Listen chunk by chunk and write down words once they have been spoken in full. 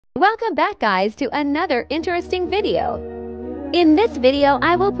Welcome back guys to another interesting video. In this video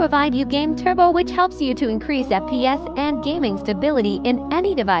I will provide you Game Turbo, which helps you to increase FPS and gaming stability in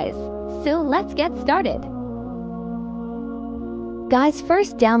any device. So let's get started. Guys,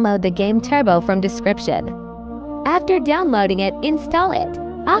 first download the Game Turbo from description. After downloading it, install it.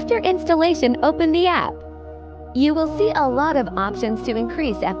 After installation, open the app. You will see a lot of options to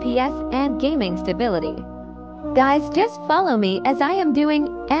increase FPS and gaming stability. Guys, just follow me as I am doing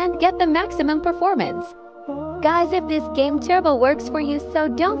and get the maximum performance. Guys, if this Game Turbo works for you, so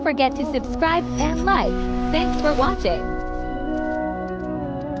don't forget to subscribe and like. Thanks for watching.